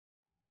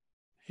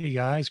Hey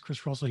guys,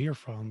 Chris Russell here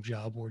from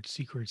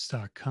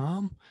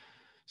jobboardsecrets.com.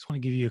 Just want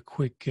to give you a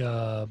quick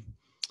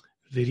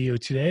video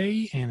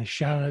today and a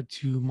shout out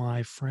to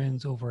my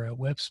friends over at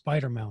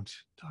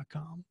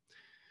Webspidermount.com.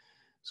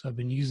 So I've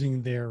been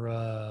using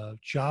their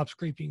job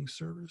scraping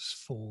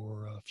service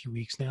for a few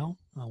weeks now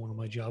on one of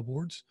my job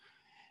boards,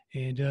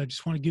 and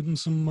just want to give them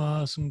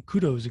some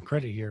kudos and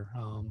credit here.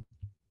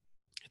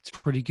 It's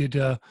pretty good,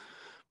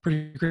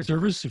 pretty great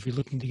service if you're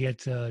looking to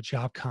get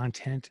job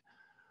content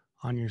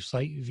on your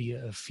site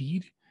via a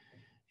feed.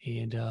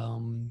 And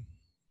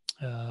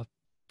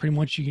pretty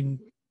much you can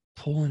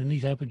pull in any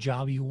type of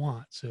job you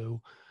want.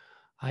 So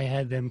I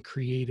had them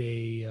create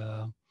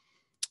a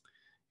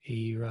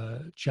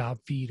job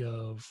feed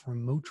of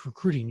remote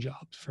recruiting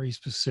jobs, very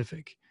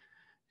specific.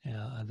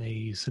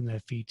 They send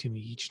that feed to me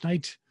each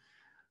night.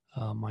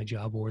 My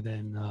job board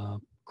then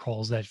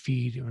crawls that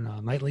feed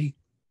nightly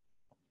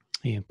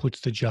and puts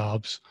the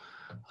jobs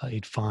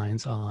it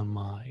finds on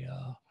my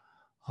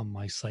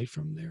site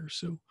from there.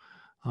 So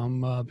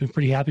I've been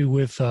pretty happy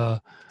with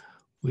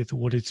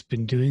what it's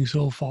been doing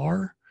so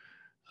far.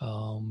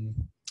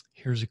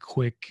 Here's a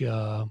quick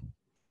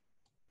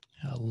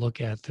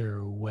look at their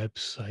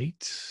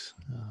website.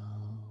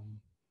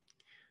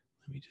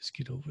 Let me just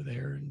get over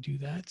there and do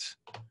that.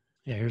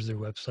 Yeah, here's their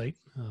website.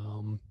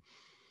 And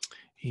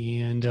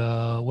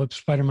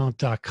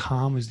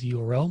webspidermount.com is the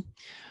URL.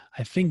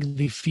 I think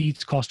the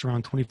feeds cost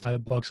around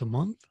 $25 a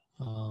month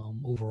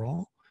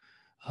overall.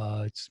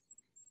 It's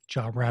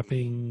job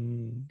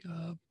wrapping,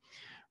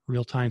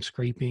 real-time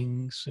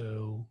scraping,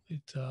 so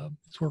it's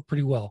worked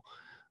pretty well.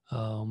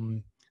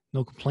 No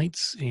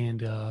complaints,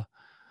 and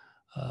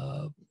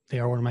they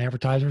are one of my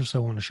advertisers,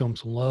 so I want to show them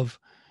some love.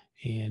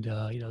 And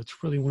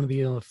it's really one of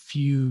the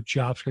few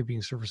job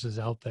scraping services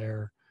out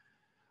there.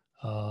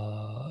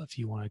 If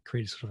you want to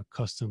create a sort of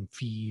custom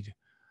feed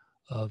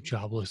of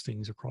job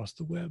listings across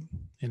the web,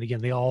 and again,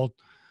 they all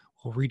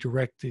will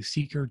redirect the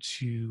seeker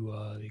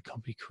to the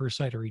company career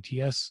site or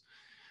ETS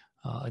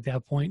at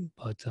that point.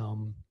 But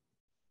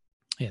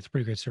yeah, it's a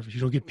pretty great service.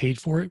 You don't get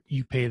paid for it.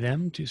 You pay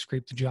them to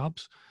scrape the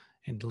jobs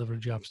and deliver the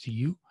jobs to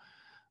you.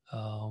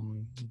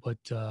 But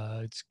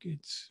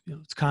it's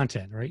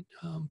content, right?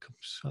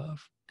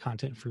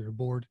 Content for your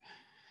board,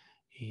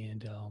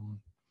 and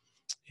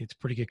it's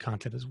pretty good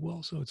content as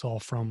well. So it's all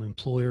from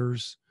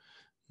employers,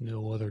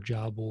 no other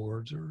job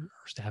boards or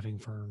staffing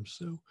firms.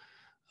 So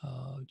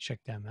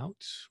check them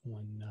out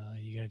when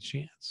you get a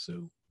chance.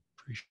 So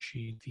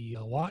appreciate the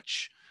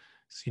watch.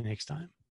 See you next time.